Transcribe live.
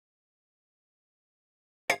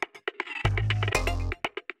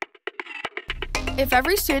If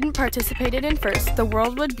every student participated in FIRST, the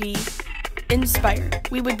world would be inspired.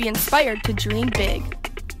 We would be inspired to dream big.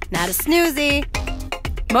 Not a snoozy.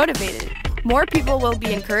 Motivated. More people will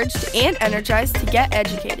be encouraged and energized to get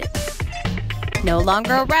educated. No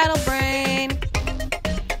longer a rattle brain.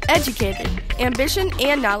 Educated. Ambition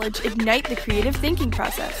and knowledge ignite the creative thinking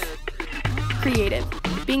process. Creative.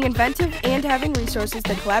 Being inventive and having resources,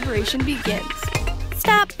 the collaboration begins.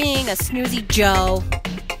 Stop being a snoozy Joe.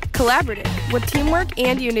 Collaborative. With teamwork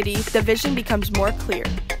and unity, the vision becomes more clear.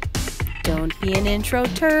 Don't be an intro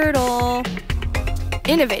turtle.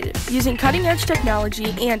 Innovative. Using cutting-edge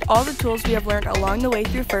technology and all the tools we have learned along the way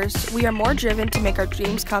through FIRST, we are more driven to make our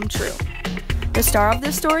dreams come true. The star of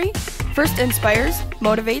this story? FIRST inspires,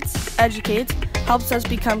 motivates, educates, helps us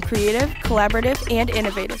become creative, collaborative, and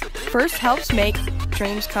innovative. FIRST helps make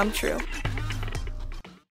dreams come true.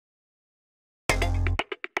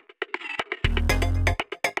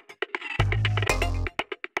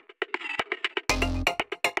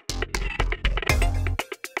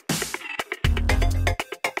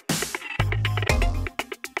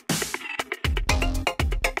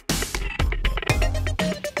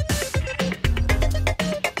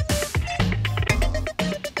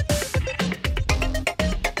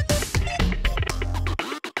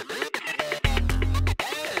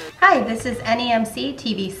 Hi, this is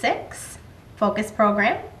NEMCtv6 Focus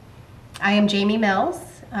Program. I am Jamie Mills,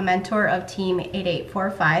 a mentor of Team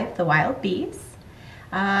 8845, the Wild Bees.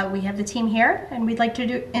 We have the team here, and we'd like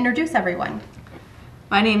to introduce everyone.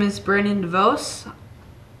 My name is Brandon DeVos.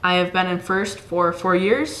 I have been in FIRST for 4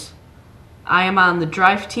 years. I am on the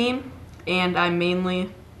drive team, and I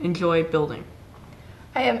mainly enjoy building.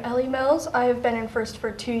 I am Ellie Mills. I have been in FIRST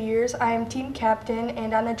for 2 years. I am team captain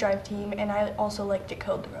and on the drive team, and I also like to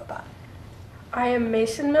code the robot. I am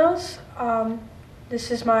Mason Mills.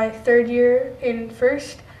 This is my 3rd year in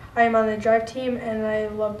FIRST. I am on the drive team and I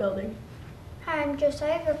love building. Hi, I'm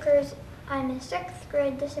Josiah Vickers. I'm in 6th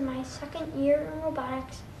grade. This is my 2nd year in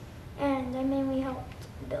robotics, and I mainly helped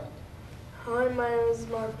build. Hi, my name is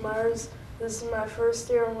Mark Myers. This is my 1st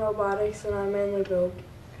year in robotics, and I mainly build.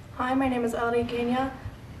 Hi, my name is Elodie Gania.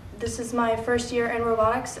 This is my 1st year in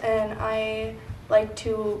robotics and I like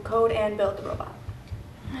to code and build the robot.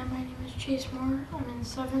 Hi, my name is Chase Moore. I'm in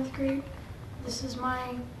 7th grade. This is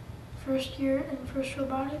my 1st year in FIRST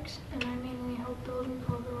robotics, and I mainly help build and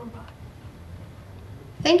code the robot.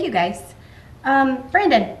 Thank you, guys.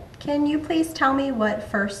 Brandon, can you please tell me what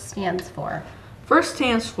FIRST stands for? FIRST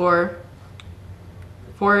stands for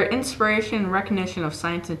Inspiration and Recognition of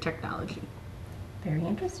Science and Technology. Very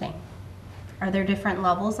interesting. Are there different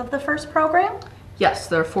levels of the FIRST program? Yes,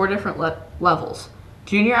 there are 4 different levels.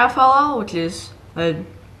 Junior FLL, which is the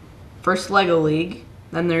first LEGO League.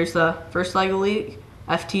 Then there's the first LEGO League,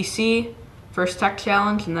 FTC, First Tech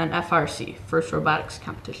Challenge, and then FRC, First Robotics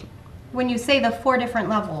Competition. When you say the 4 different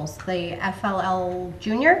levels, the FLL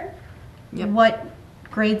Junior, Yep. What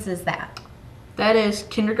grades is that? That is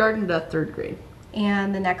kindergarten to 3rd grade.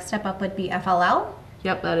 And the next step up would be FLL?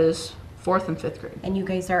 Yep, that is 4th and 5th grade. And you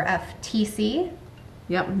guys are FTC?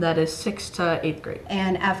 Yep, that is 6th to 8th grade.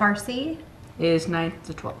 And FRC? Is 9th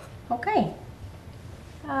to 12th. Okay.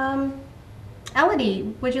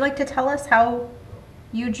 Elodie, would you like to tell us how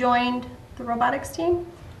you joined the robotics team?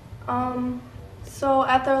 So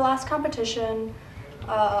at their last competition,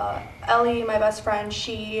 Ellie, my best friend,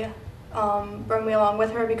 she brought me along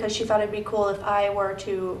with her because she thought it'd be cool if I were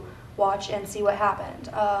to watch and see what happened.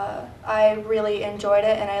 I really enjoyed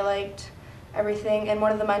it and I liked everything. And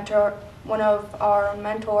one of our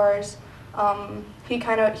mentors,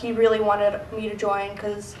 he really wanted me to join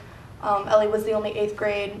because Ellie was the only 8th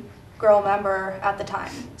grade girl member at the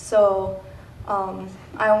time. So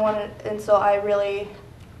I really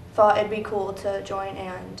thought it'd be cool to join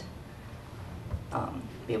and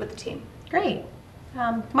be with the team. Great.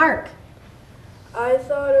 Mark? I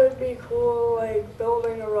thought it would be cool, like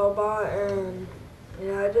building a robot, and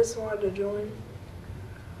yeah, I just wanted to join.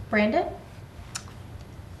 Brandon?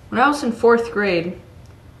 When I was in 4th grade,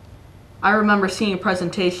 I remember seeing a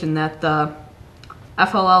presentation that the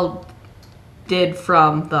FLL did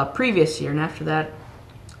from the previous year, and after that,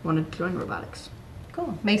 I wanted to join robotics.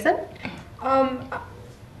 Cool. Mason? I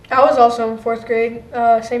was also in 4th grade,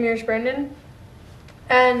 same year as Brandon,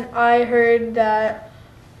 and I heard that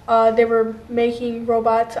they were making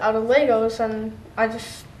robots out of Legos, and I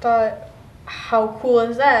just thought, how cool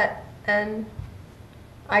is that? And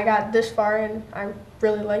I got this far and I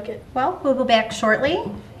really like it. Well, we'll be back shortly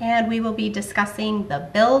and we will be discussing the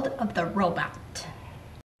build of the robot.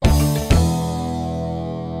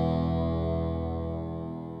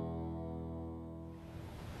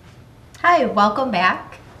 Hi, welcome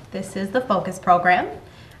back. This is the Focus program.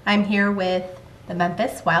 I'm here with the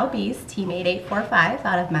Memphis Wild Bees, Team 8845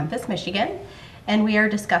 out of Memphis, Michigan, and we are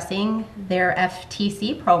discussing their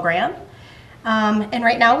FTC program. And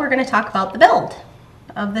right now we're going to talk about the build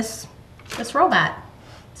of this robot.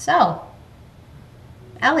 So,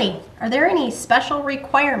 Ellie, are there any special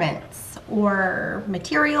requirements or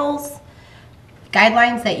materials,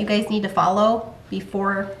 guidelines that you guys need to follow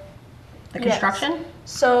before the construction? Yes.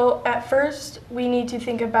 So at first we need to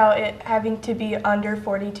think about it having to be under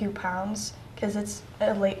 42 pounds because it's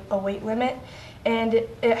a weight limit, and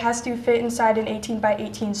it has to fit inside an 18 by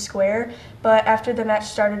 18 square, but after the match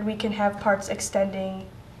started we can have parts extending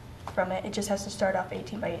from it. It just has to start off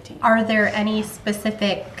 18 by 18. Are there any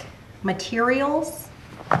specific materials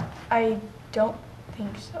I don't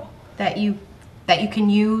think so. that you can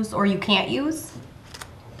use or you can't use?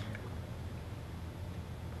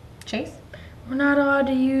 Chase? We're not allowed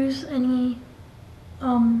to use any,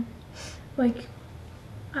 like,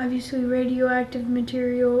 obviously radioactive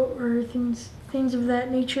material or things of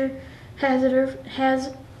that nature, hazardous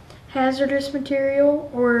material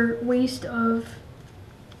or waste of,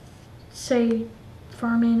 say,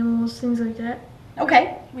 farm animals, things like that.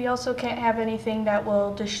 Okay. We also can't have anything that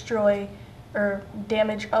will destroy or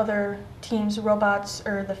damage other teams' robots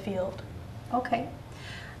or the field. Okay.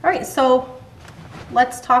 All right, so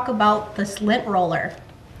let's talk about this lint roller.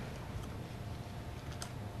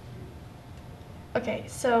 Okay,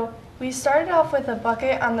 so we started off with a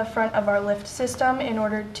bucket on the front of our lift system in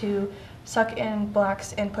order to suck in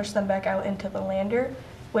blocks and push them back out into the lander,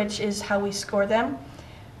 which is how we score them.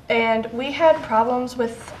 And we had problems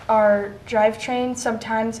with our drivetrain.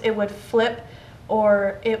 Sometimes it would flip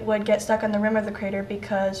or it would get stuck on the rim of the crater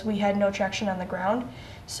because we had no traction on the ground.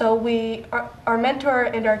 So our mentor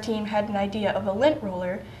and our team had an idea of a lint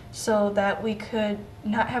roller so that we could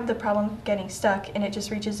not have the problem of getting stuck, and it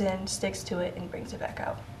just reaches in, sticks to it, and brings it back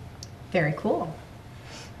out. Very cool.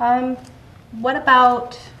 What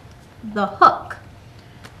about the hook?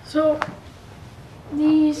 So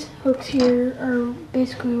these hooks here are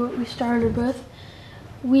basically what we started with.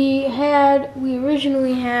 We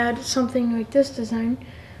originally had something like this design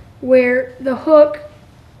where the hook,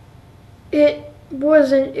 it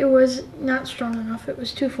was not strong enough. It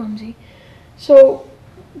was too flimsy. So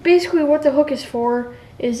basically what the hook is for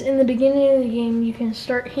is in the beginning of the game you can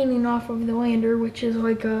start hanging off of the lander, which is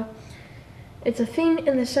like it's a thing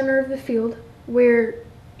in the center of the field where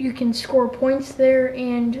you can score points there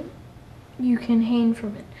and you can hang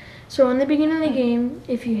from it. So in the beginning of the game,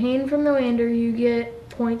 if you hang from the lander, you get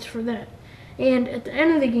points for that. And at the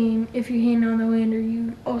end of the game, if you hang on the lander,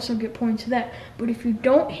 you also get points for that. But if you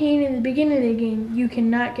don't hang in the beginning of the game, you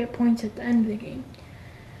cannot get points at the end of the game.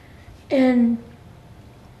 And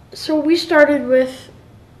so we started with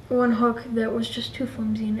one hook that was just too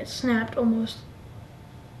flimsy and it snapped almost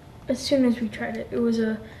as soon as we tried it. It was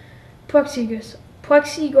a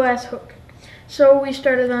plexiglass hook. So we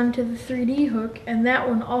started on to the 3D hook, and that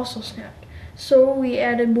one also snapped. So we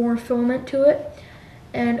added more filament to it,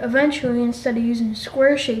 and eventually instead of using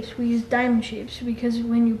square shapes, we used diamond shapes, because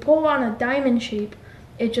when you pull on a diamond shape,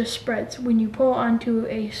 it just spreads. When you pull onto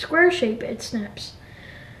a square shape, it snaps.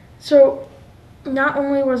 So not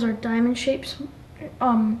only was our diamond shapes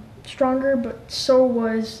stronger, but so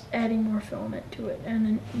was adding more filament to it. And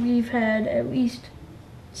then we've had at least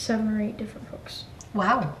 7 or 8 different hooks.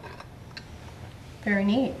 Wow. Very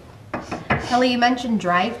neat. Ellie, you mentioned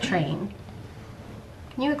drivetrain.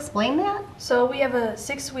 Can you explain that? So we have a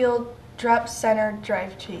 6-wheel drop center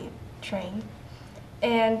drivetrain,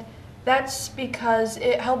 and that's because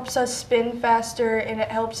it helps us spin faster, and it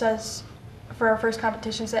helps us, for our first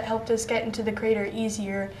competitions, it helped us get into the crater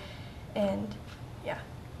easier, and yeah.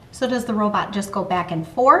 So does the robot just go back and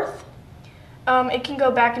forth? It can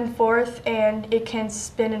go back and forth, and it can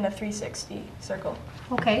spin in a 360 circle.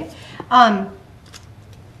 Okay.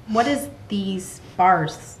 What is these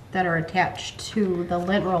bars that are attached to the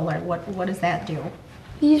lint roller? What does that do?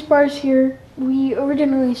 These bars here, we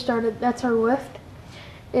originally started, that's our lift.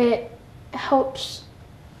 It helps,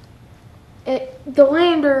 the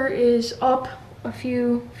lander is up a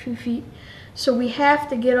few feet, so we have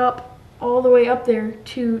to get up all the way up there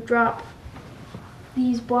to drop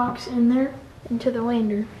these blocks in there into the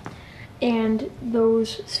lander and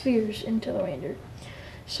those spheres into the lander.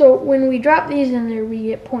 So when we drop these in there, we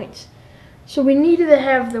get points. So we needed to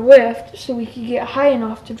have the lift so we could get high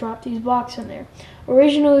enough to drop these blocks in there.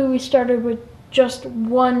 Originally we started with just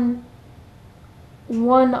one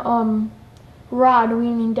rod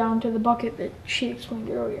leaning down to the bucket that she explained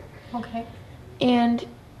earlier. Okay. And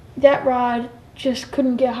that rod just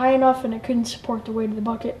couldn't get high enough and it couldn't support the weight of the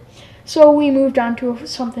bucket. So we moved on to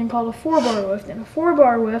something called a 4-bar lift. And a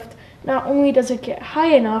 4-bar lift, not only does it get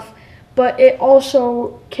high enough, but it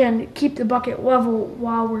also can keep the bucket level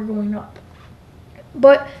while we're going up.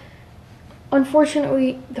 But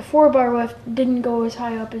unfortunately, the 4-bar lift didn't go as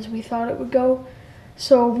high up as we thought it would go.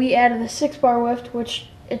 So we added a 6-bar lift, which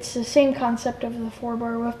it's the same concept of the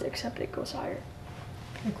 4-bar lift, except it goes higher.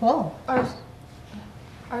 Very cool.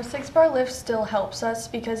 Our 6-bar lift still helps us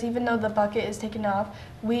because even though the bucket is taken off,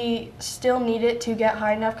 we still need it to get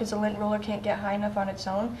high enough because the lint roller can't get high enough on its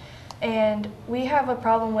own. And we have a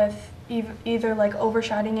problem with either like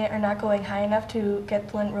overshotting it or not going high enough to get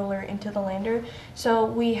the lint roller into the lander. So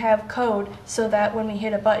we have code so that when we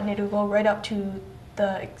hit a button, it'll go right up to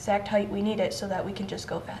the exact height we need it so that we can just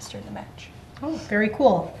go faster in the match. Oh, very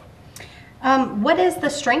cool. What is the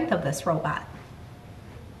strength of this robot?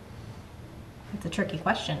 It's a tricky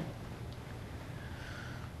question.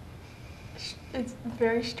 It's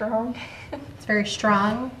very strong. It's very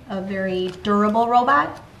strong, a very durable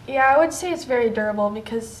robot. Yeah, I would say it's very durable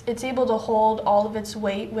because it's able to hold all of its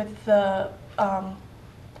weight with the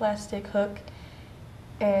plastic hook,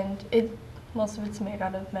 and most of it's made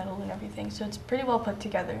out of metal and everything, so it's pretty well put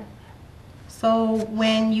together. So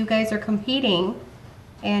when you guys are competing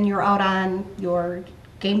and you're out on your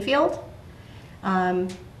game field,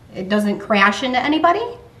 it doesn't crash into anybody?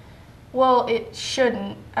 Well, it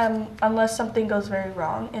shouldn't, unless something goes very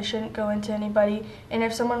wrong. It shouldn't go into anybody. And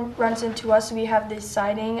if someone runs into us, we have this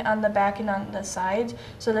siding on the back and on the sides,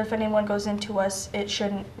 so that if anyone goes into us, it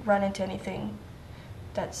shouldn't run into anything.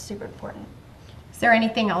 That's super important. Is there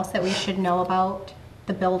anything else that we should know about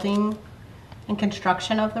the building and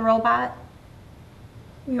construction of the robot?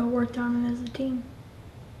 We all worked on it as a team.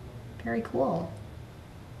 Very cool.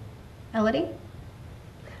 Elodie?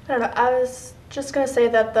 I don't know, I was just going to say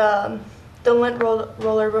that the lint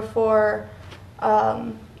roller before,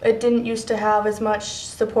 it didn't used to have as much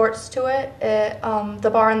supports to it. The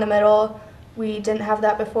bar in the middle, we didn't have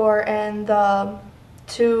that before, and the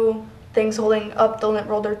two things holding up the lint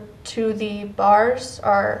roller to the bars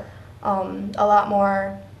are a lot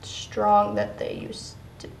more strong than they used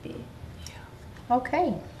to be.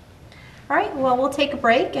 Okay. All right, well, we'll take a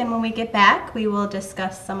break, and when we get back, we will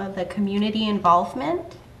discuss some of the community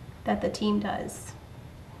involvement that the team does.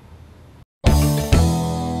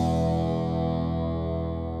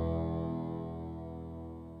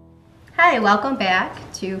 Hi, welcome back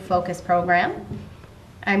to Focus Program.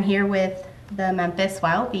 I'm here with the Memphis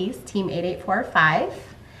Wild Bees, Team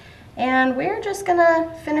 8845, and we're just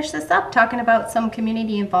gonna finish this up talking about some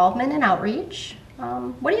community involvement and outreach.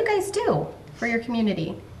 What do you guys do for your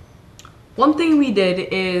community? One thing we did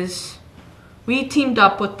is we teamed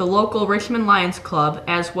up with the local Richmond Lions Club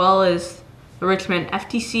as well as the Richmond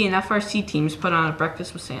FTC and FRC teams put on a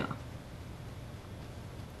breakfast with Santa.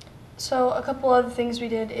 So a couple other things we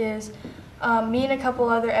did is me and a couple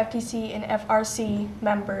other FTC and FRC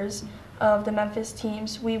members of the Memphis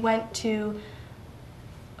teams, we went to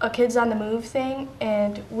a Kids on the Move thing,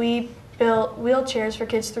 and we built wheelchairs for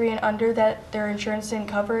kids 3 and under that their insurance didn't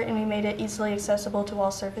cover, and we made it easily accessible to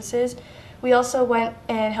all surfaces. We also went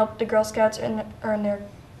and helped the Girl Scouts earn their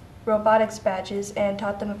robotics badges and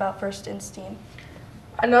taught them about FIRST in STEAM.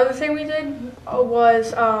 Another thing we did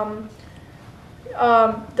was our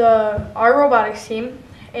robotics team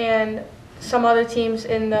and some other teams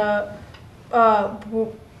in the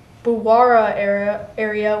Buwara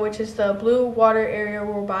area, which is the Blue Water Area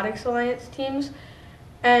Robotics Alliance teams.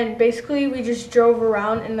 And basically we just drove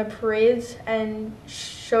around in the parades and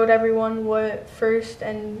showed everyone what FIRST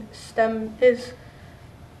and STEM is.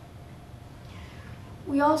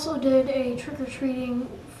 We also did a trick-or-treating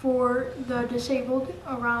for the disabled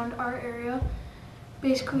around our area.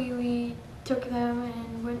 Basically, we took them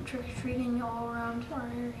and went trick-or-treating all around our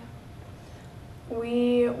area.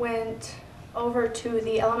 We went over to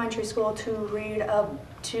the elementary school to read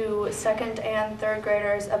to 2nd and 3rd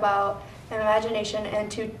graders about imagination and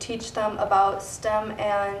to teach them about STEM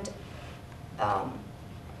and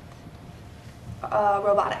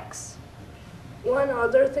robotics. One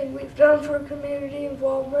other thing we've done for community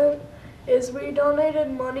involvement is we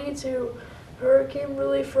donated money to hurricane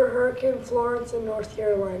relief for Hurricane Florence in North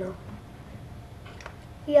Carolina.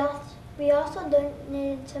 We also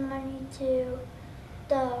donated some money to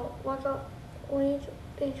the Workout League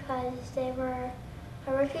because they were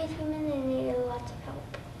a rookie team and they needed lots of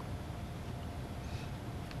help.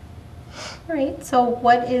 All right, so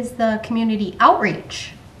what is the community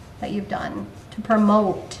outreach that you've done to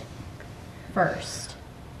promote FIRST?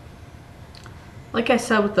 Like I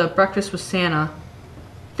said with the breakfast with Santa,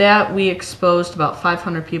 that we exposed about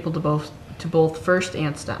 500 people to both FIRST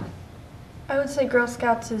and STEM? I would say Girl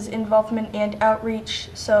Scouts is involvement and outreach.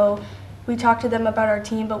 So we talked to them about our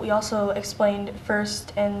team, but we also explained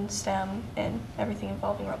FIRST and STEM and everything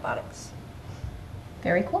involving robotics.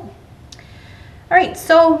 Very cool. All right,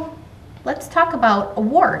 so let's talk about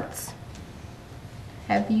awards.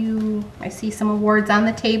 I see some awards on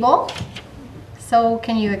the table. So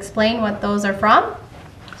can you explain what those are from?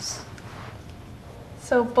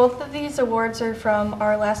 So both of these awards are from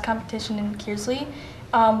our last competition in Kearsley.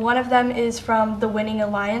 One of them is from the Winning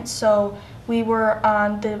Alliance. So we were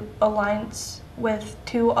on the alliance with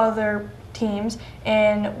 2 other teams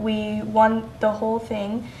and we won the whole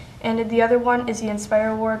thing. And the other one is the Inspire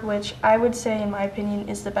Award, which I would say, in my opinion,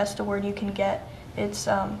 is the best award you can get. It's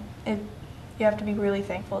you have to be really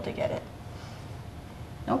thankful to get it.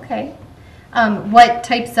 Okay. What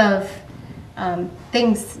types of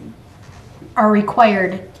things are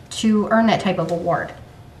required to earn that type of award?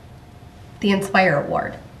 The Inspire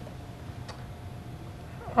Award.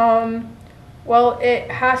 Well,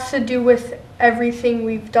 it has to do with everything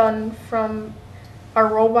we've done, from our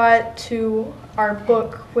robot to our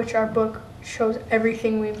book, which our book shows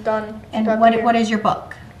everything we've done. And what is your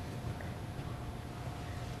book?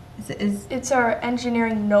 It's our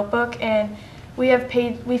engineering notebook, and we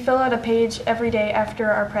fill out a page every day after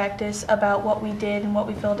our practice about what we did and what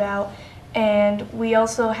we filled out. And we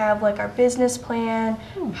also have like our business plan,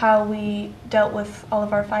 how we dealt with all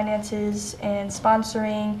of our finances and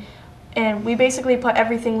sponsoring. And we basically put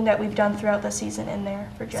everything that we've done throughout the season in there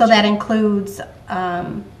for judging. So that includes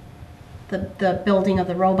the building of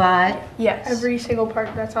the robot? Yes. Every single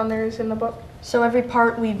part that's on there is in the book. So every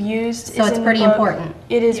part we've used is in the book. So it's pretty important.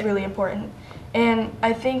 It is really important. And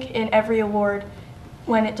I think in every award,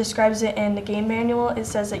 when it describes it in the game manual, it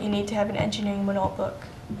says that you need to have an engineering notebook.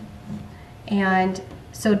 And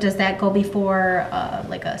so does that go before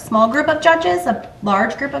like a small group of judges, a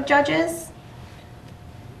large group of judges?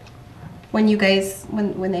 When you guys,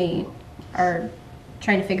 when they are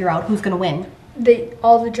trying to figure out who's going to win?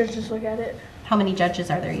 All the judges look at it. How many judges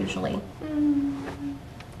are there usually?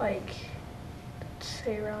 Like, let's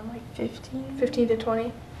say around like 15 to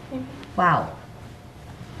 20 maybe. Wow.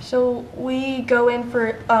 So we go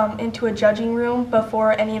into a judging room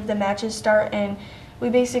before any of the matches start, and we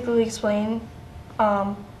basically explain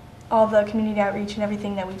all the community outreach and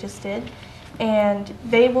everything that we just did. And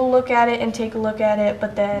they will look at it and take a look at it,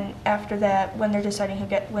 but then after that, when they're deciding who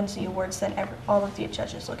wins the awards, then all of the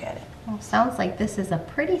judges look at it. Well, sounds like this is a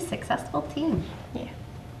pretty successful team. Yeah.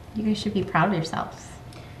 You guys should be proud of yourselves.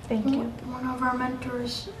 Thank you. One of our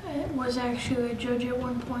mentors was actually a judge at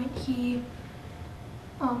one point. He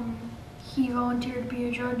volunteered to be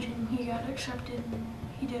a judge and he got accepted, and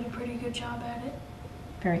he did a pretty good job at it.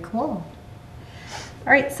 Very cool.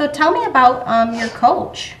 All right, so tell me about your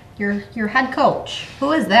coach, your head coach.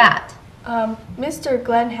 Who is that? Mr.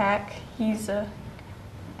 Glenn Hack. He's a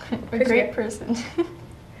great person.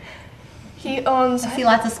 He owns. I see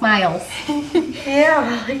lots of smiles.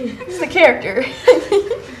 Yeah, he's the character.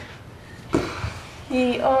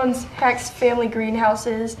 He owns Hack's Family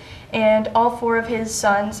Greenhouses, and all 4 of his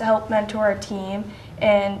sons help mentor our team,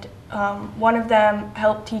 and one of them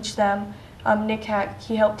helped teach them. Nick Hack,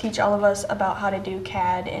 he helped teach all of us about how to do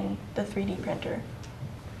CAD and the 3D printer.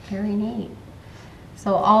 Very neat.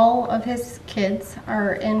 So all of his kids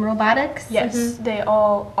are in robotics? Yes, they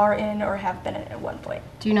all are in or have been in at one point.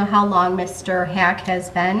 Do you know how long Mr. Hack has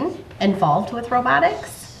been involved with robotics?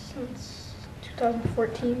 Since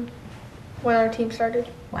 2014, when our team started.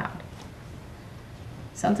 Wow.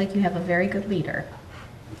 Sounds like you have a very good leader.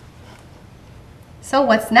 So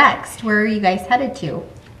what's next? Where are you guys headed to?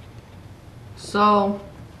 So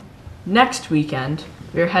next weekend,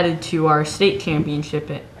 we're headed to our state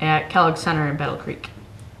championship at Kellogg Center in Battle Creek.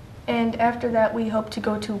 And after that, we hope to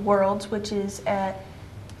go to Worlds, which is at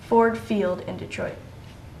Ford Field in Detroit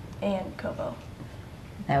and Cobo.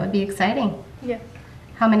 That would be exciting. Yeah.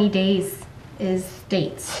 How many days is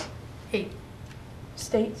states? 8.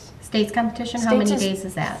 States? States competition? How States many is days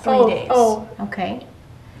is that? 3 days. Oh. Okay.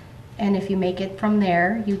 And if you make it from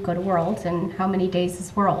there, you go to Worlds. And how many days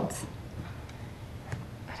is Worlds?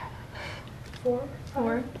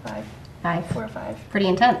 4, 5. 5. 4 or 5. Pretty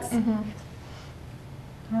intense.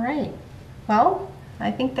 Mm-hmm. All right. Well,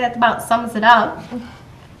 I think that about sums it up.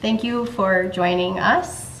 Thank you for joining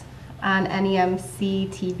us on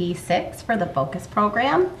NEMCtv6 for the Focus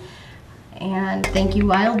program. And thank you,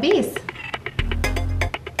 Wild Bees.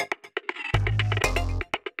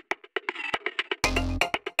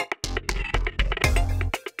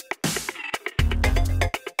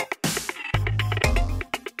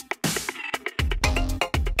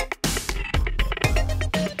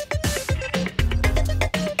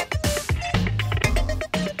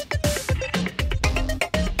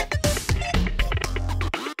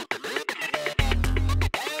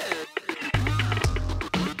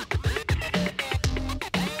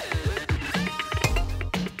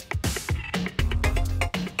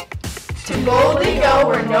 boldly go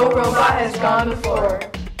where no robot has gone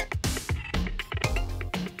before.